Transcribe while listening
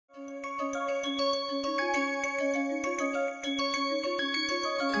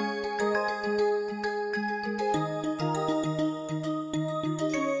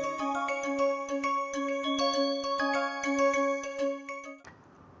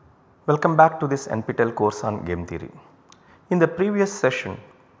Welcome back to this NPTEL course on game theory. In the previous session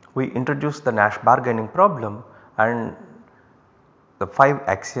we introduced the Nash bargaining problem and the 5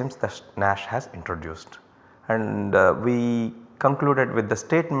 axioms that Nash has introduced, and we concluded with the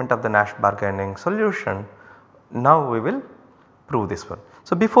statement of the Nash bargaining solution. Now we will prove this one.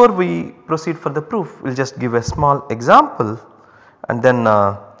 So before we proceed for the proof, we will just give a small example and then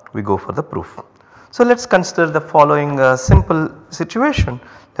we go for the proof. So let us consider the following simple situation.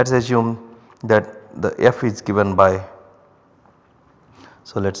 Let us assume that the f is given by,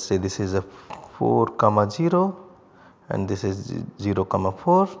 so let us say this is a 4 comma 0 and this is 0 comma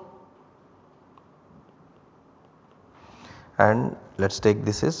 4, and let us take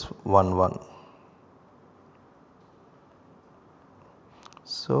this is 1 1.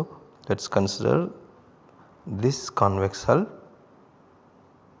 So let us consider this convex hull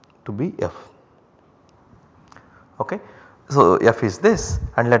to be f. Okay. So f is this,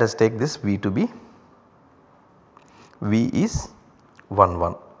 and let us take this v to be, v is 1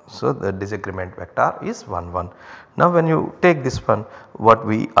 1. So the disagreement vector is 1 1. Now when you take this one, what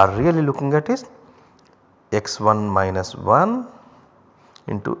we are really looking at is x1 minus 1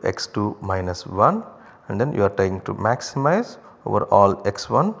 into x2 minus 1, and then you are trying to maximize over all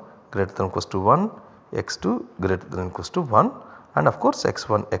x1 greater than or equals to 1, x2 greater than or equals to 1, and of course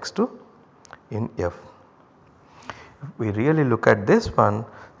x1 x2 in f. If we really look at this one,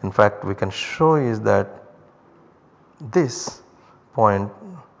 in fact we can show is that this point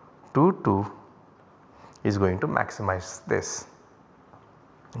 2 2 is going to maximize this.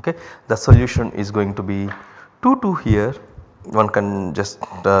 Okay. The solution is going to be 2 2 here. One can just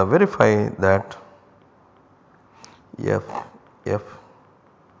verify that f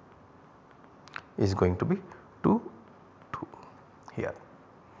is going to be 2 2 here.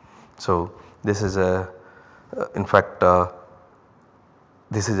 So this is a in fact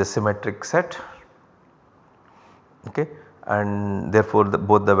this is a symmetric set, okay, and therefore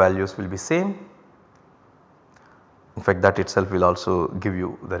both the values will be same. In fact that itself will also give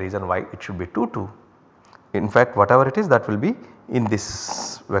you the reason why it should be 2 2. In fact whatever it is, that will be in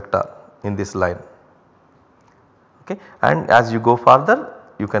this vector, in this line, okay, and as you go further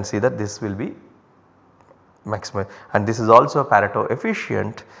you can see that this will be maximum, and this is also a Pareto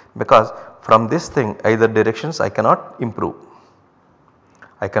efficient, because from this thing either directions I cannot improve.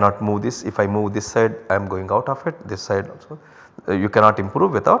 I cannot move this. If I move this side I am going out of it, this side also you cannot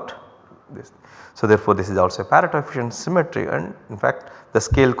improve without this. So therefore this is also a Pareto efficient symmetry, and in fact the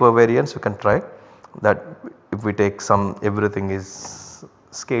scale covariance you can try that if we take some, everything is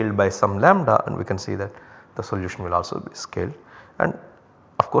scaled by some lambda, and we can see that the solution will also be scaled, and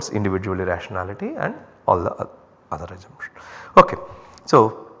of course individually rationality and all the other assumptions. Okay.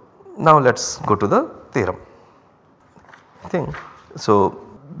 So now let us go to the theorem thing. So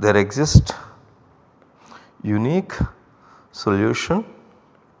there exists unique solution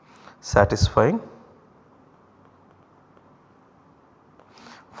satisfying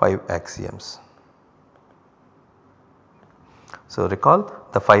 5 axioms. So recall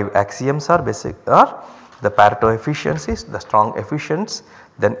the 5 axioms are the Pareto efficiencies, the strong efficients,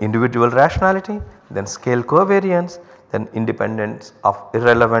 then individual rationality, then scale covariance, then independence of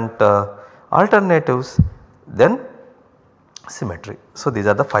irrelevant alternatives, then symmetry. So these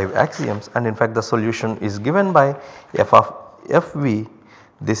are the 5 axioms, and in fact the solution is given by f of fv.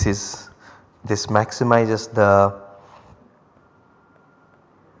 This maximizes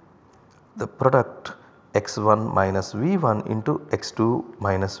the product x1 minus v1 into x2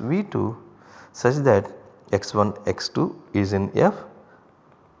 minus v2 such that x1 x2 is in f,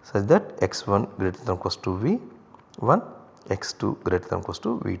 such that x1 greater than or equals to v1, x2 greater than or equals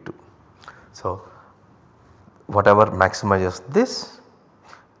to v2. So whatever maximizes this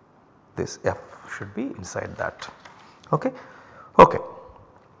f should be inside that. Okay. Okay.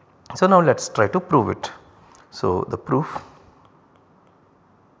 So now let us try to prove it. So the proof,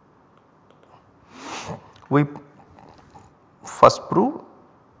 we first prove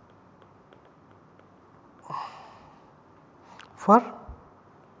for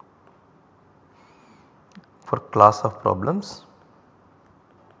class of problems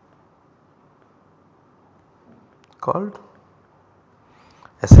called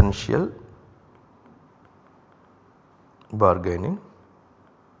essential bargaining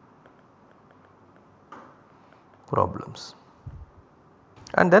problems,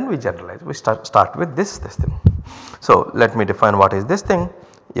 and then we generalize, we start with this thing. So let me define what is this thing.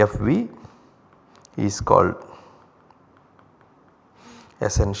 Fv is called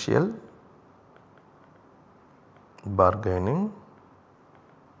essential bargaining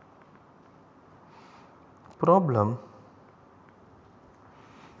problem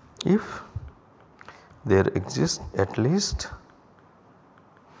if there exists at least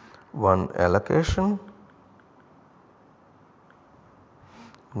one allocation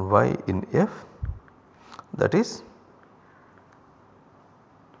y in F that is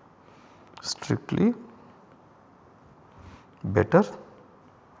strictly better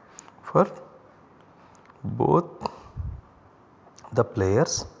for both the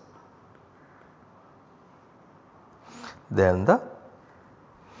players than the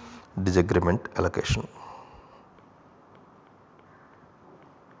disagreement allocation.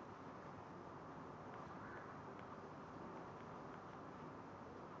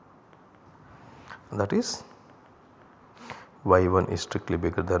 That is y1 is strictly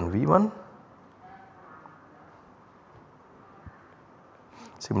bigger than v1.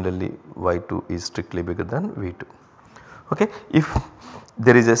 Similarly, y2 is strictly bigger than v2. Okay. If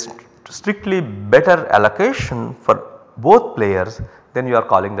there is a strictly better allocation for both players, then you are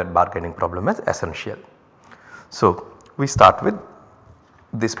calling that bargaining problem as essential. So, we start with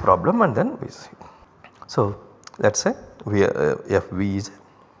this problem and then we see. So, let us say Fv is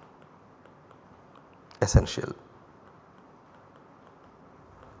essential.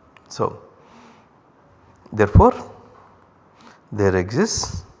 So, therefore, there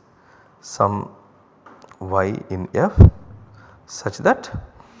exists some y in F such that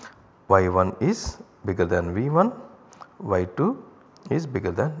y1 is bigger than v1, y2 is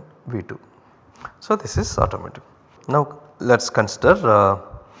bigger than v2. So, this is automatic. Now, let us consider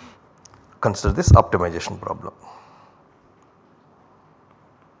this optimization problem.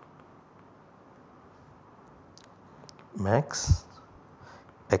 Max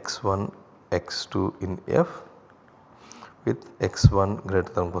x1 x2 in F with x1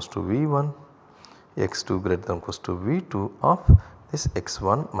 greater than or equals to v1, x2 greater than or equals to v2 of this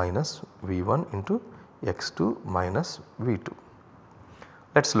x1 minus v1 into x2 minus v2.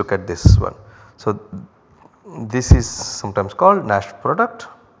 Let us look at this one. So, this is sometimes called Nash product.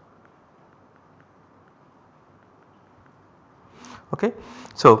 Okay.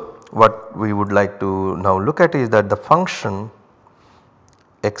 So, what we would like to now look at is that the function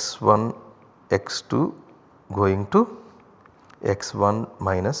x1 x2 going to x1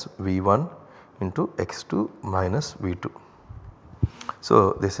 minus v1 into x2 minus v2.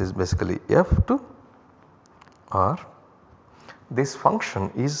 So, this is basically f to r. This function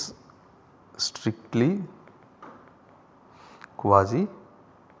is strictly quasi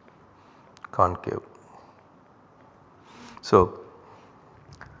concave. So,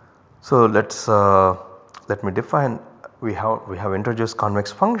 let me define. We have introduced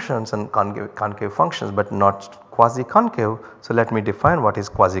convex functions and concave functions, but not quasi concave. So, let me define what is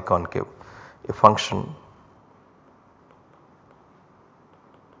quasi concave. A function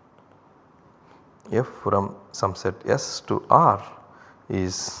f from some set S to R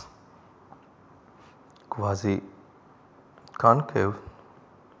is quasi concave.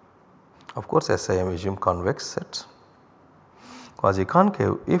 Of course, S I am assume convex sets. Quasi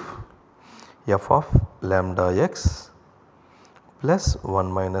concave if f of lambda x plus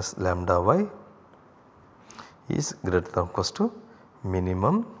 1 minus lambda y is greater than or equals to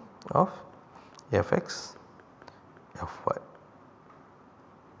minimum of fx fy.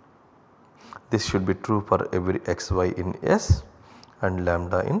 This should be true for every xy in S and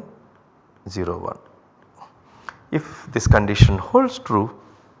lambda in 0 1. If this condition holds true,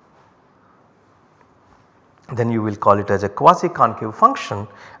 then you will call it as a quasi concave function,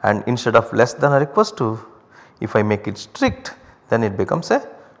 and instead of less than or equals to, if I make it strict, then it becomes a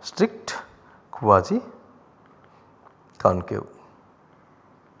strict quasi concave.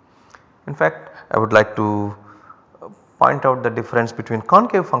 In fact, I would like to point out the difference between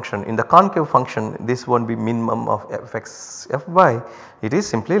concave function. In the concave function, this won't be minimum of fx fy, it is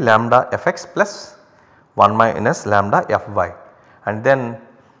simply lambda fx plus 1 minus lambda fy, and then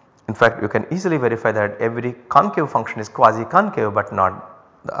in fact you can easily verify that every concave function is quasi concave but not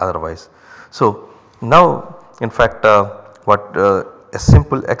otherwise. So, now in fact what a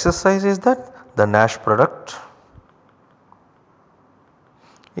simple exercise is that the Nash product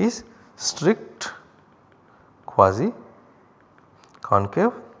is strict quasi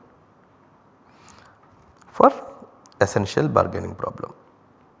concave for essential bargaining problem.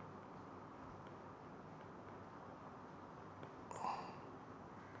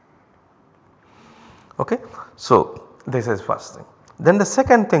 Okay. So, this is first thing. Then the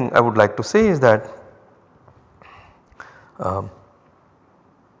second thing I would like to say is that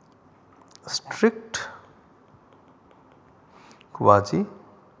strict quasi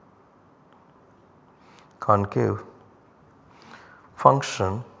concave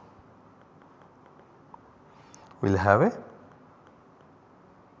function will have a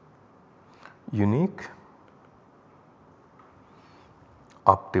unique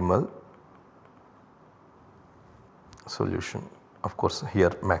optimal solution, of course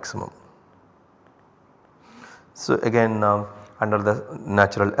here maximum. So again under the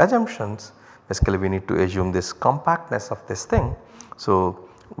natural assumptions, basically we need to assume this compactness of this thing. So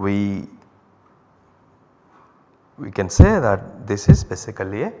we can say that this is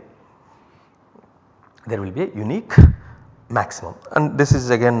basically there will be a unique maximum, and this is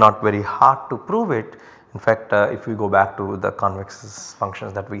again not very hard to prove it. In fact if we go back to the convex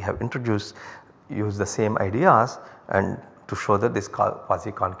functions that we have introduced, use the same ideas and to show that this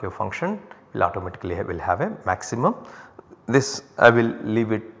quasi-concave function will automatically have a maximum. This I will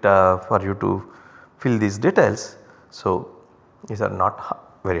leave it for you to fill these details. So these are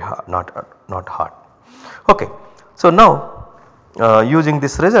not very hard, not hard. Okay. So now using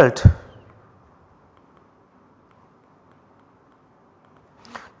this result,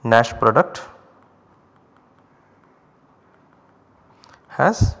 Nash product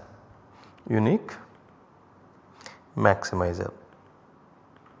has unique maximizer.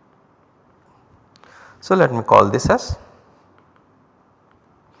 So let me call this as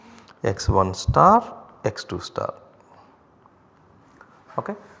x1 star x2 star.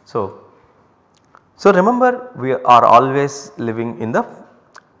 Okay. So remember we are always living in the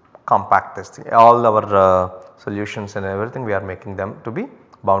compact testing, all our solutions and everything we are making them to be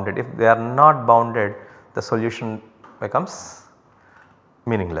bounded. If they are not bounded, the solution becomes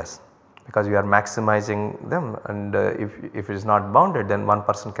meaningless because we are maximizing them, and if it is not bounded, then one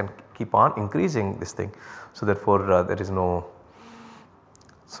person can keep on increasing this thing. So therefore there is no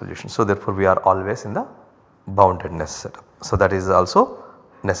solution. So therefore we are always in the boundedness setup. So that is also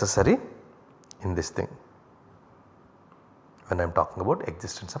necessary in this thing when I am talking about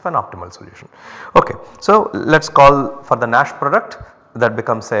existence of an optimal solution. Okay. So let us call for the Nash product, that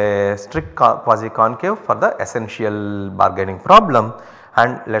becomes a strict quasi-concave for the essential bargaining problem,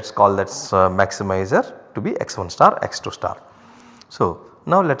 and let us call that maximizer to be x1 star x2 star. So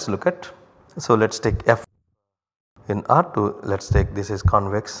now let us look at, so let us take f in R2, let us take this is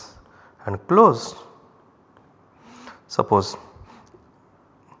convex and closed. Suppose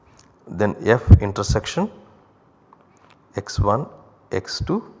then f intersection x1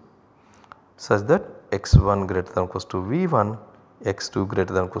 x2 such that x1 greater than or equals to V1, x2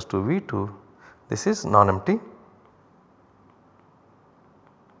 greater than or equals to V2, this is non-empty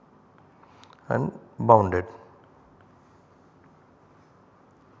and bounded.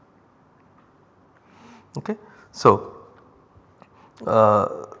 Okay. So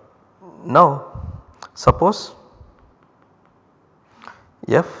now suppose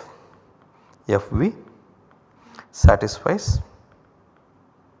Fv satisfies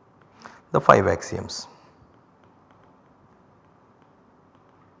the 5 axioms.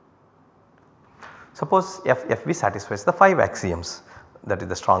 Suppose Fv satisfies the 5 axioms, that is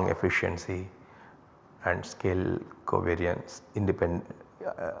the strong efficiency and scale covariance,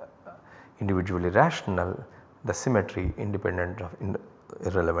 individually rational, the symmetry independent of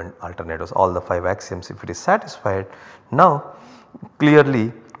irrelevant alternatives, all the 5 axioms. If it is satisfied, now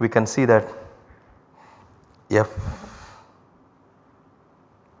clearly we can see that F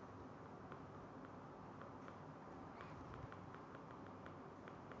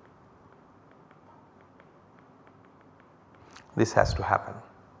this has to happen.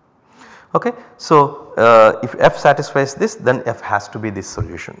 Okay. So if F satisfies this, then F has to be this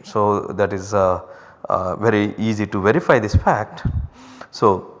solution. So that is very easy to verify this fact.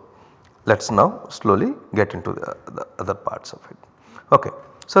 So let us now slowly get into the other parts of it. Okay.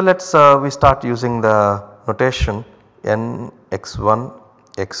 So let us we start using the notation n x1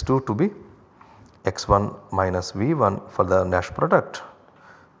 x2 to be x1 minus V1 for the Nash product,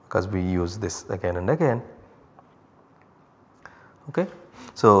 because we use this again and again. Okay.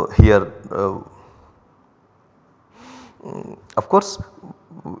 So here of course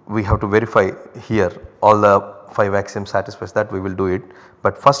we have to verify here all the 5 axioms satisfies, that we will do it.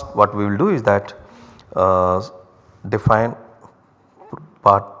 But first what we will do is that define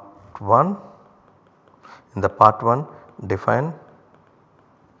part 1, in the part 1 define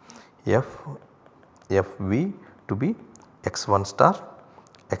Fv to be x1 star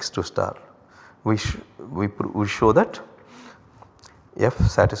x2 star. We show that F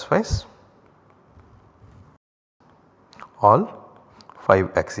satisfies all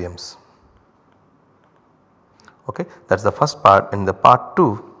 5 axioms. Okay. That is the first part. In the part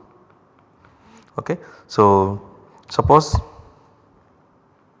 2, okay, so suppose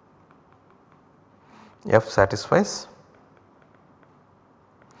F satisfies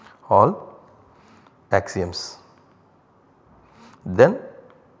all axioms, then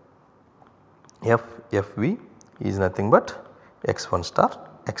Fv is nothing but x1 star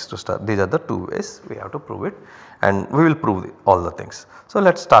x2 star. These are the two ways we have to prove it, and we will prove all the things. So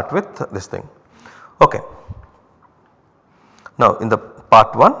let us start with this thing. Okay. Now in the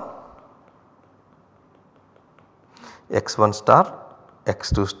part 1, x1 star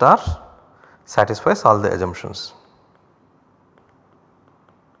x2 star satisfies all the assumptions.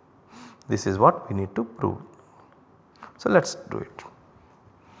 This is what we need to prove. So let us do it.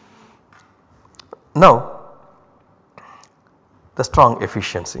 Now the strong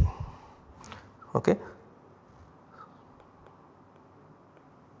efficiency. Okay.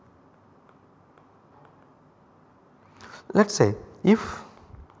 Let us say if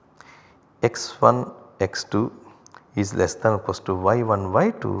x1 x2 is less than or equals to y1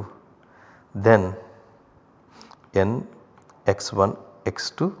 y2, then n x1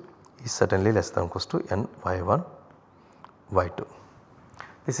 x2 is certainly less than or equals to n y1 y2.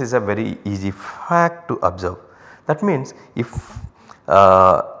 This is a very easy fact to observe. That means if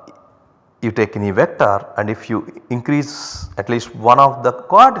you take any vector and if you increase at least one of the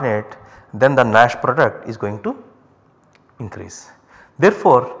coordinate, then the Nash product is going to increase.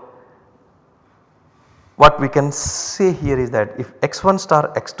 Therefore, what we can say here is that if x1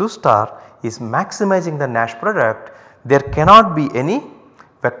 star x2 star is maximizing the Nash product, there cannot be any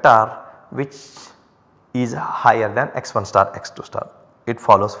vector which is higher than x1 star x2 star. It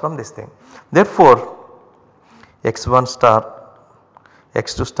follows from this thing. Therefore, x1 star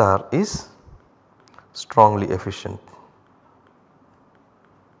x2 star is strongly efficient.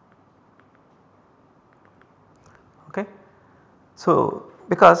 Okay. So,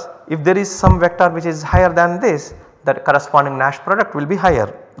 because if there is some vector which is higher than this, that corresponding Nash product will be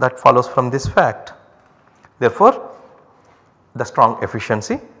higher, that follows from this fact. Therefore, the strong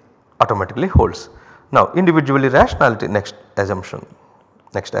efficiency automatically holds. Now individually rationality, next assumption,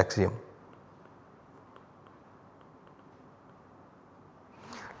 next axiom.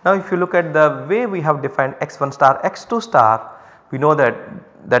 Now if you look at the way we have defined x1 star x2 star, we know that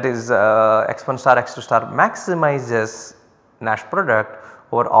x1 star x2 star maximizes Nash product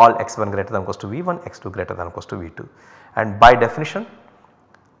over all x1 greater than or equals to v1, x2 greater than or equals to v2, and by definition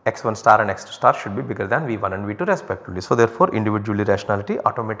x1 star and x2 star should be bigger than v1 and v2 respectively. So therefore individually rationality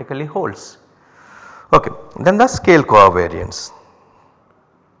automatically holds. Okay. Then the scale covariance.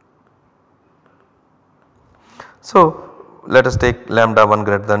 So let us take lambda 1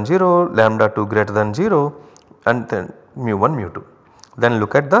 greater than 0, lambda 2 greater than 0 and then mu 1 mu 2. Then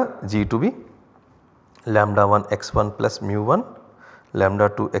look at the G to be lambda 1 x1 plus mu 1, lambda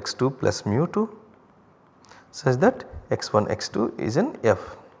 2 x2 plus mu 2, such that x1 x2 is in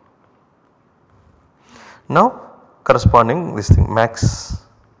F. Now corresponding this thing max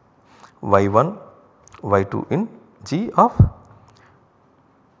y1 y2 in G of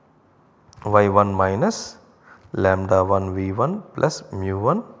y1 minus lambda 1 v1 plus mu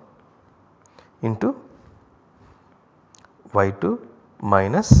 1 into y2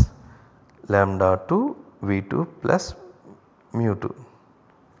 minus lambda 2 v2 plus mu 2.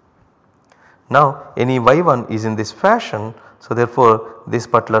 Now any y1 is in this fashion, so therefore this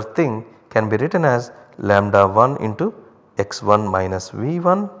particular thing can be written as lambda 1 into x1 minus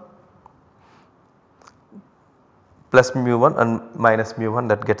v1 plus mu 1 and minus mu 1,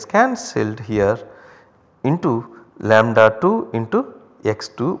 that gets cancelled here, into lambda 2 into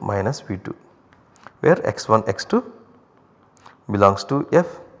x2 minus v2, where x1 x2 belongs to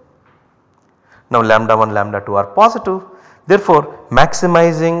F. Now lambda 1 lambda 2 are positive, therefore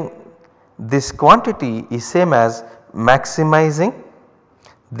maximizing this quantity is same as maximizing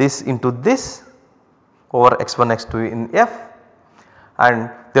this into this over x1 x2 in F,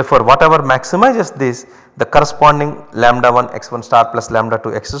 and therefore whatever maximizes this, the corresponding lambda 1 x1 star plus lambda 2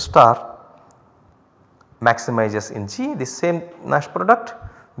 x2 star maximizes in G this same Nash product.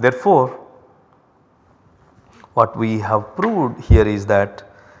 Therefore what we have proved here is that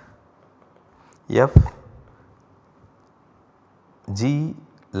F G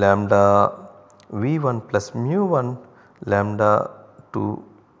lambda v1 plus mu 1 lambda 2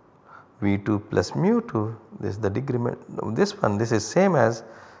 v2 plus mu 2, this is the decrement of this one, this is same as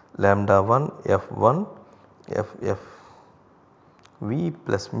lambda 1 f1 f v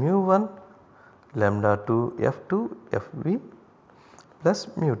plus mu 1 lambda 2 f2 fv plus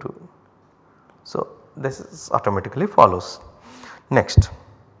mu 2. So this is automatically follows. Next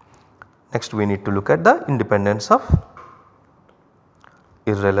we need to look at the independence of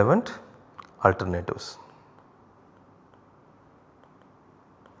irrelevant alternatives.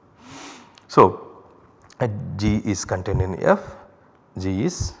 So G is contained in F, G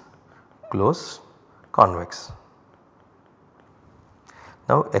is closed convex.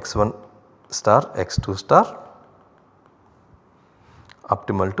 Now x1 star x2 star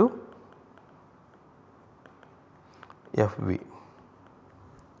optimal to Fv.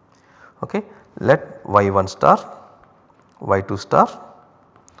 Okay. Let y1 star y2 star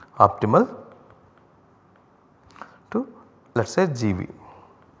optimal to let us say Gv.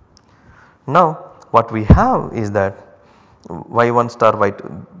 Now what we have is that y1 star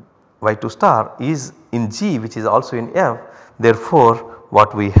y2 star is in G, which is also in F. Therefore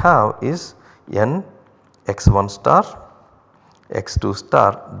what we have is n x1 star x2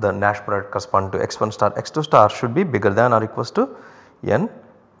 star, the Nash product corresponding to x1 star x2 star should be bigger than or equals to n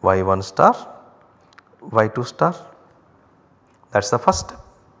y1 star y2 star. That is the first step.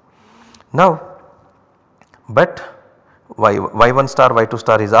 Now but y1 star y2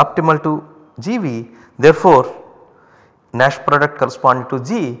 star is optimal to Gv, therefore Nash product corresponding to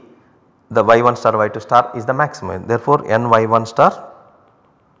G, the y1 star y2 star is the maximum. Therefore n y1 star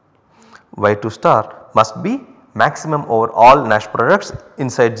y2 star must be maximum over all Nash products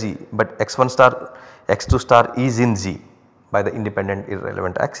inside G, but x1 star x2 star is in G by the independent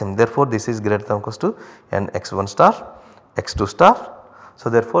irrelevant axiom. Therefore this is greater than or equals to n x1 star x2 star. So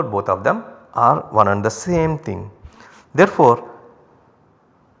therefore both of them are one and the same thing. Therefore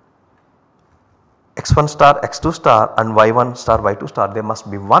x1 star x2 star and y1 star y2 star, they must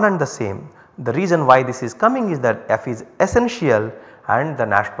be one and the same. The reason why this is coming is that F is essential and the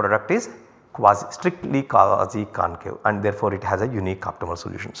Nash product is strictly quasi concave, and therefore it has a unique optimal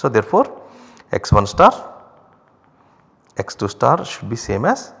solution. So therefore x1 star x2 star should be same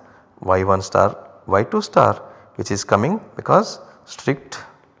as y1 star y2 star, which is coming because strict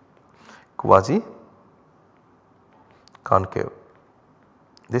quasi concave.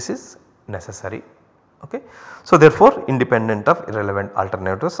 This is necessary. Okay. So therefore independent of irrelevant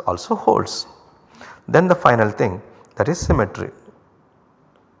alternatives also holds. Then the final thing, that is symmetry.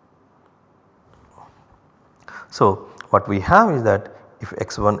 So what we have is that if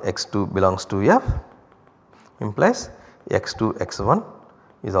x1 x2 belongs to F, implies x2 x1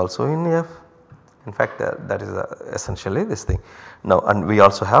 is also in F. In fact that is essentially this thing. Now and we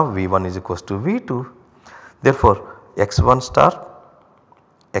also have V1 is equals to V2. Therefore x1 star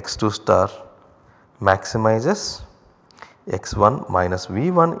x2 star maximizes x1 minus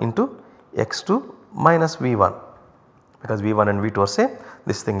V1 into x2 minus V1, because V1 and V2 are same,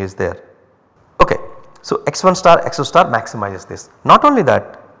 this thing is there. Okay. So x1 star x2 star maximizes this. Not only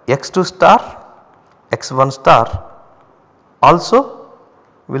that, x2 star x1 star also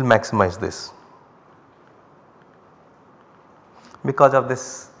will maximize this. Because of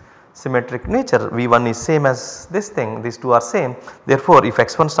this symmetric nature, V1 is same as this thing, these two are same. Therefore if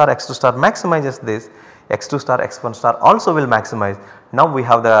x1 star x2 star maximizes this, x2 star x1 star also will maximize. Now we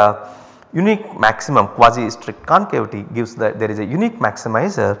have the unique maximum, quasi strict concavity gives that there is a unique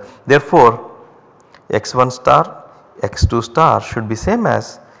maximizer. Therefore x1 star x2 star should be same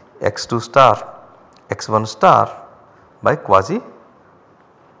as x2 star x1 star by quasi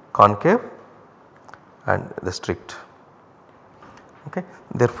concave and the strict. Okay.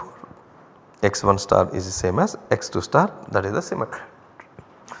 Therefore x1 star is the same as x2 star, that is the symmetry.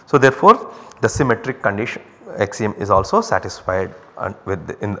 So therefore the symmetric condition axiom is also satisfied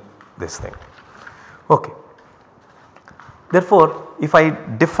in this thing. Okay. Therefore if I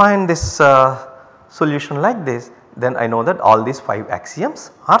define this solution like this, then I know that all these 5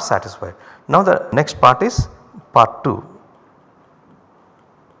 axioms are satisfied. Now the next part is part 2.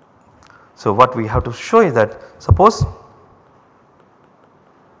 So what we have to show is that suppose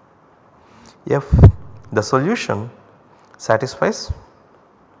if the solution satisfies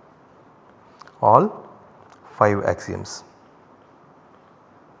all 5 axioms,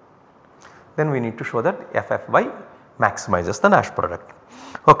 then we need to show that FFY maximizes the Nash product.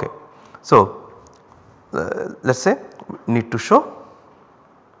 Okay. So let us say we need to show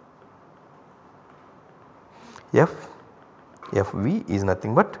Fv is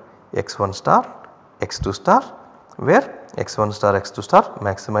nothing but x1 star x2 star, where x1 star x2 star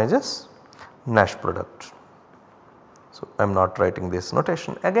maximizes Nash product. So I am not writing this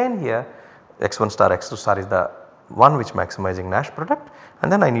notation again here, x1 star x2 star is the one which maximizing Nash product,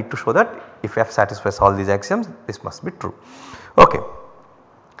 and then I need to show that if F satisfies all these axioms, this must be true. Okay.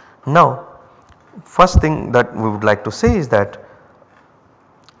 Now first thing that we would like to say is that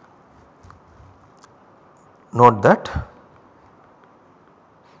note that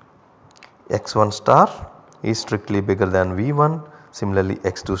x1 star is strictly bigger than V1, similarly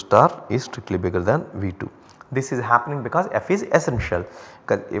x2 star is strictly bigger than V2. This is happening because F is essential,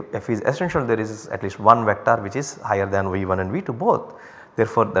 because if F is essential there is at least one vector which is higher than V1 and V2 both.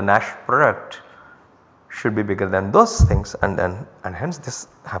 Therefore the Nash product should be bigger than those things, and hence this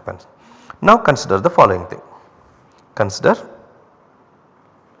happens. Now consider the following thing. Consider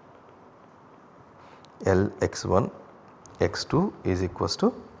L x1 x2 is equals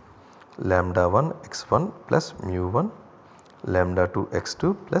to lambda 1 x1 plus mu 1 lambda 2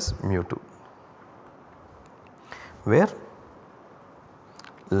 x2 plus mu 2, where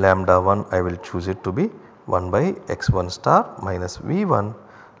lambda 1 I will choose it to be 1 by x1 star minus V1,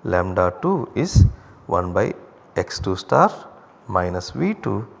 lambda 2 is 1 by x2 star minus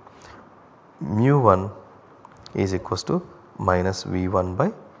V2, mu 1 is equals to minus V1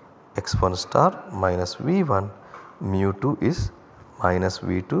 by x1 star minus V1, mu 2 is minus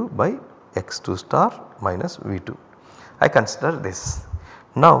V2 by x2 star minus V2. I consider this.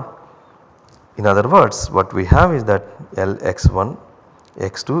 Now in other words, what we have is that L x1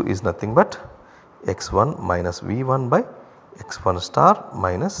 x2 is nothing but x1 minus V1 by x1 star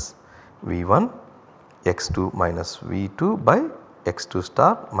minus V1, x2 minus V2 by x2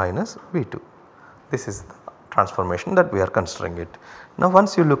 star minus V2. This is the transformation that we are considering it. Now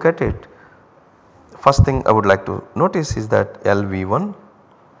once you look at it, first thing I would like to notice is that L V1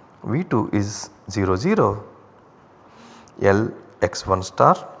 V2 is 0 0, L x1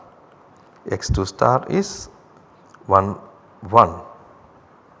 star x2 star is 1 1.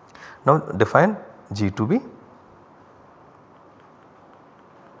 Now define G to be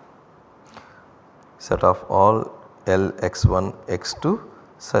set of all L x1 x2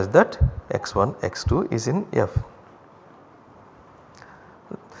 such that x1 x2 is in F.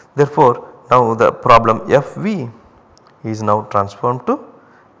 Therefore now the problem Fv is now transformed to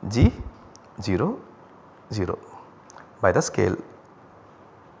G 0 0 by the scale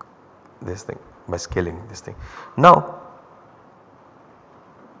this thing, by scaling this thing. Now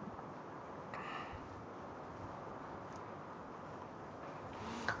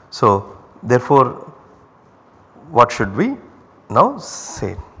so therefore what should we now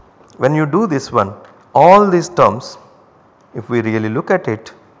say? When you do this one, all these terms, if we really look at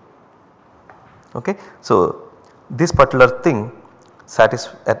it, okay, so this particular thing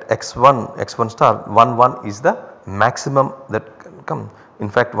at x1 star 1 1 is the maximum that can come. In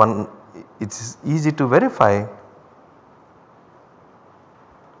fact it is easy to verify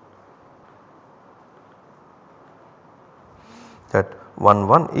that 1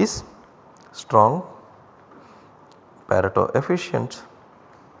 1 is strong Pareto efficient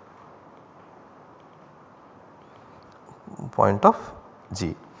point of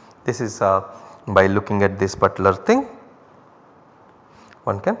G. This is by looking at this particular thing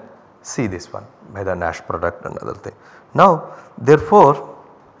one can see this one by the Nash product and other thing. Now therefore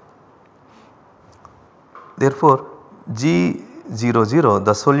G 0 0,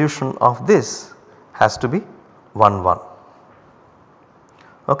 the solution of this has to be 1 1.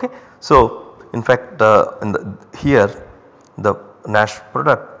 Okay. So in fact here the Nash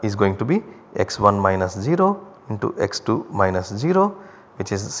product is going to be x1 minus 0 into x2 minus 0,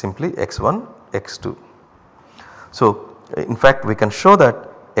 which is simply x1 x2. So in fact we can show that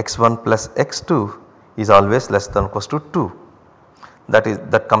x1 plus x2 is always less than or equals to 2,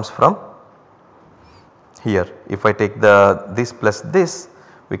 that comes from here. If I take this plus this,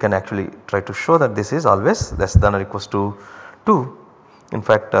 we can actually try to show that this is always less than or equals to 2. In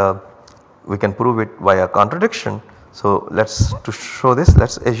fact we can prove it via contradiction. So to show this, let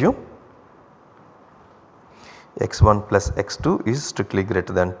us assume x1 plus x2 is strictly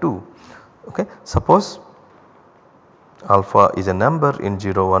greater than 2. Okay. Suppose alpha is a number in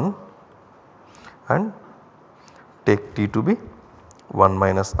 0 1 and take t to be 1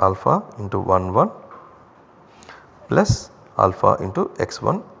 minus alpha into 1 1 plus alpha into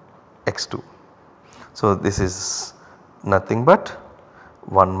x1 x2. So this is nothing but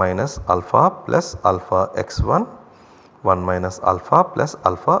 1 minus alpha plus alpha x1, 1 minus alpha plus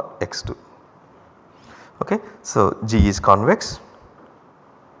alpha x2. Okay. So G is convex,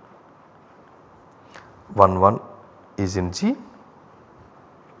 1 1 is in G,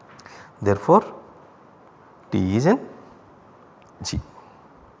 therefore T is in G.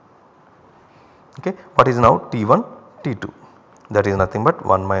 Okay. What is now T1 T2? That is nothing but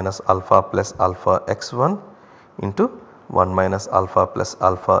 1 minus alpha plus alpha x1 into 1 minus alpha plus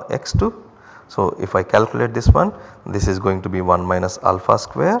alpha x2. So if I calculate this one, this is going to be 1 minus alpha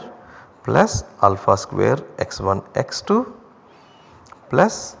square plus alpha square x1 x2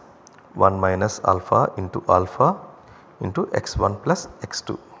 plus 1 minus alpha into x1 plus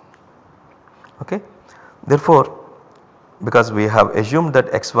x2. Okay. Therefore because we have assumed that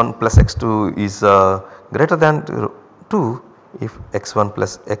x1 plus x2 is greater than 2, if x1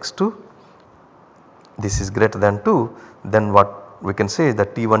 plus x2 this is greater than 2, then what we can say is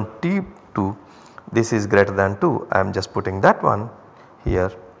that T1 T2 this is greater than 2. I am just putting that one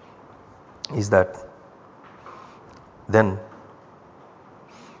here. is that then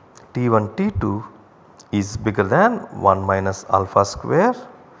T1 T2 is bigger than 1 minus alpha square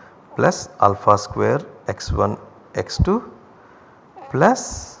plus alpha square x1 x2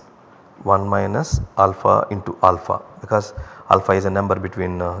 plus 1 minus alpha into alpha, because alpha is a number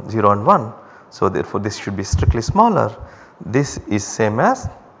between 0 and 1. So therefore this should be strictly smaller. This is same as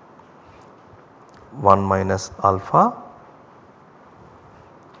 1 minus alpha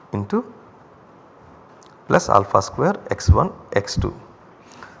into plus alpha square x1 x2.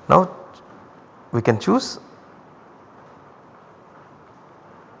 Now we can choose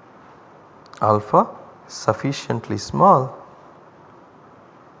alpha sufficiently small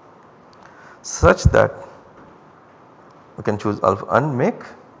such that we can choose alpha and make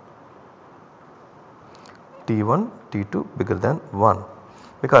T1 T2 bigger than 1,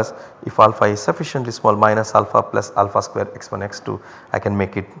 because if alpha is sufficiently small, minus alpha plus alpha square x1 x2, I can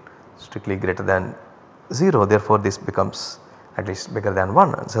make it strictly greater than 0, therefore this becomes at least bigger than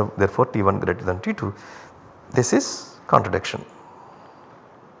 1, so therefore T1 greater than T2. This is contradiction,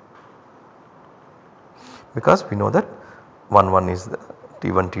 because we know that 1 1 is the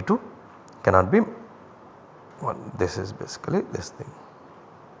T1 T2 cannot be 1. This is basically this thing.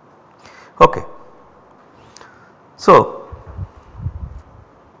 Okay. So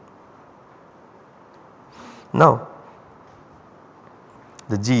now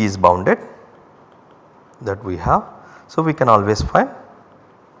the G is bounded that we have, so we can always find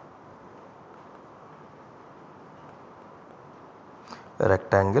a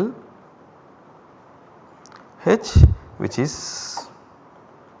rectangle H which is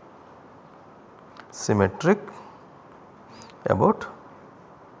symmetric about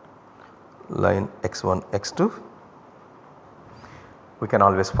line x1 x2. We can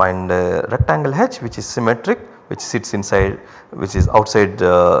always find a rectangle H which is symmetric, which sits inside, which is outside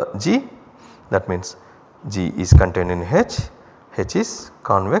G, that means G is contained in H, H is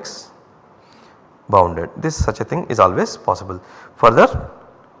convex bounded. This such a thing is always possible. Further,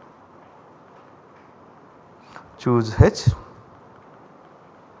 choose H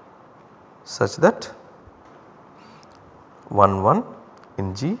such that 1 1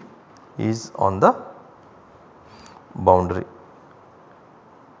 in G is on the boundary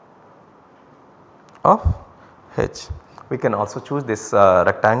of H. We can also choose this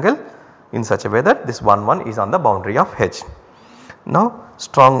rectangle in such a way that this 1 1 is on the boundary of H. Now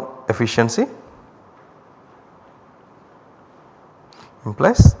strong efficiency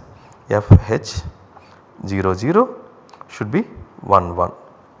implies FH 0 0 should be 1 1.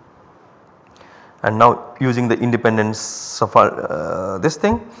 And now using the independence of this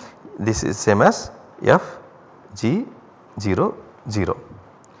thing, this is same as F G 0 0.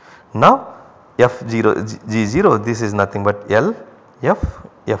 Now F 0 G 0, this is nothing but L F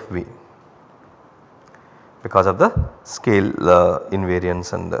F V, because of the scale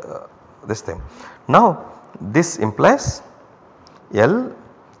invariance and this thing. Now this implies L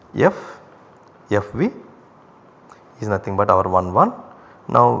F F V is nothing but our 1 1.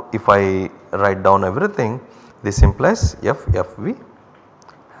 Now if I write down everything, this implies F F V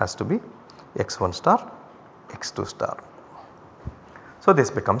has to be x1 star x2 star. So this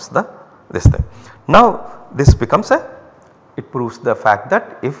becomes this thing. Now this becomes it proves the fact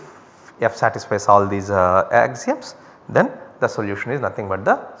that if F satisfies all these axioms, then the solution is nothing but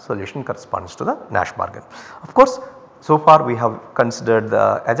the solution corresponds to the Nash bargain. Of course, so far we have considered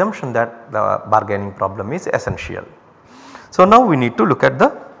the assumption that the bargaining problem is essential. So now we need to look at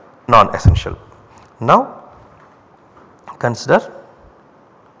the non-essential. Now consider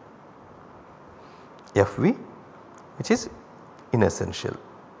FV which is inessential.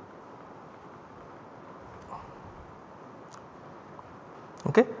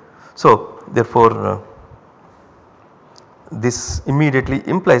 Okay. So therefore this immediately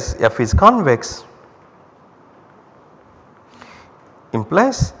implies F is convex,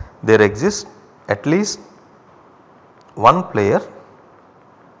 implies there exists at least one player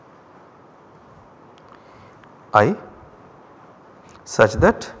I such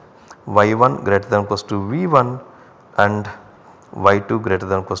that y1 greater than or equals to v1 and y2 greater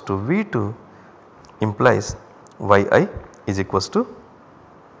than or equals to v2 implies yi is equals to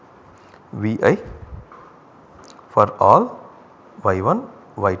vi for all y1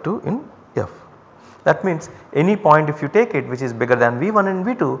 y2 in F. That means any point if you take it which is bigger than v1 and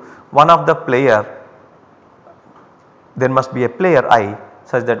v2, one of the player, there must be a player I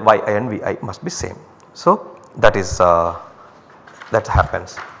such that yi and vi must be same. So that is that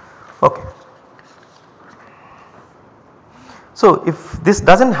happens. Okay. So if this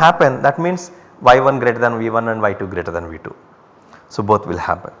does not happen, that means y1 greater than v1 and y2 greater than v2. So both will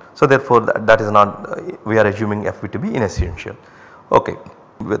happen. So therefore that is not, we are assuming Fv to be inessential. Okay.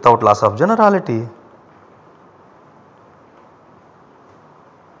 Without loss of generality,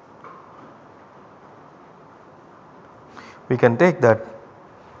 we can take that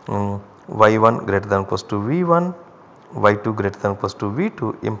y1 greater than or equals to v1, y2 greater than or equals to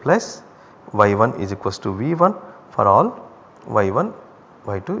v2 implies y1 is equals to v1 for all y1,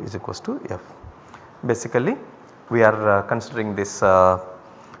 y2 is equals to f. Basically we are considering this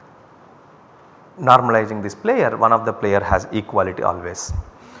normalizing this player, one of the player has equality always.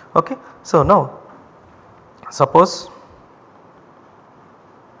 Okay. So now suppose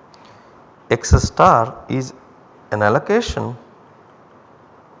x star is an allocation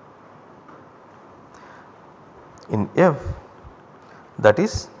in F that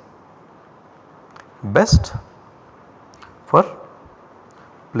is best for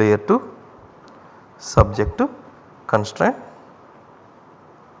player 2 subject to constraint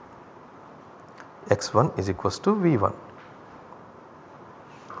x1 is equals to v1.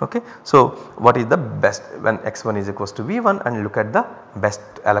 Okay. So what is the best when x1 is equals to v1, and look at the best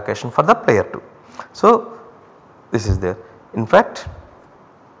allocation for the player 2. So this is there. In fact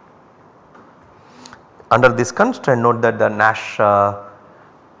under this constraint, note that the Nash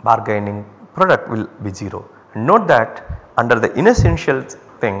bargaining product will be 0. Note that under the inessential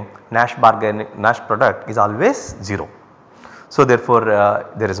thing, Nash product is always 0. So therefore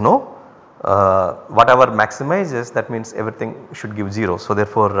there is no whatever maximizes, that means everything should give 0. So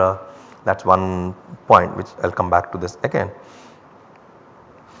therefore that is one point which I will come back to this again.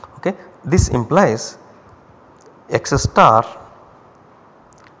 Okay. This implies x star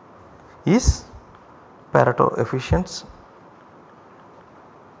is Pareto efficient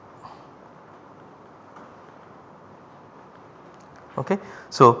okay.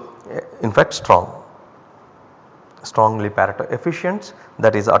 So in fact strongly Pareto efficient,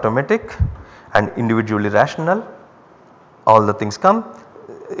 that is automatic and individually rational, all the things come,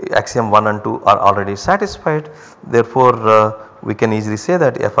 axiom 1 and 2 are already satisfied. Therefore we can easily say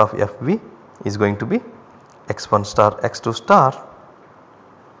that f of fv is going to be x1 star x2 star.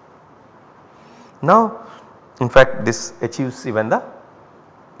 Now in fact this achieves even the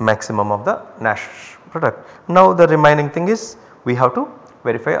maximum of the Nash product. Now the remaining thing is we have to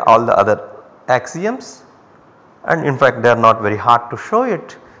verify all the other axioms, and in fact they are not very hard to show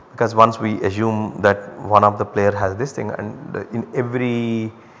it, because once we assume that one of the player has this thing, and in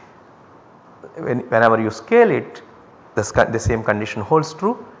every whenever you scale it the same condition holds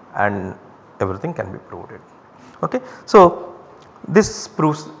true and everything can be proved. Okay. So this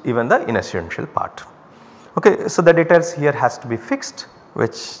proves even the inessential part. Okay. So the details here has to be fixed,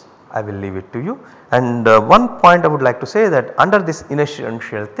 which I will leave it to you. And one point I would like to say that under this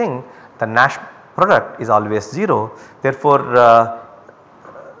inessential thing, the Nash product is always 0, therefore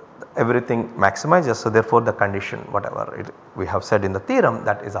everything maximizes. So therefore the condition whatever we have said in the theorem,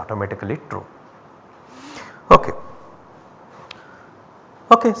 that is automatically true. Okay.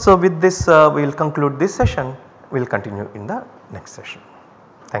 Okay. So with this we will conclude this session, we will continue in the next session.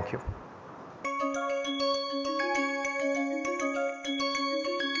 Thank you.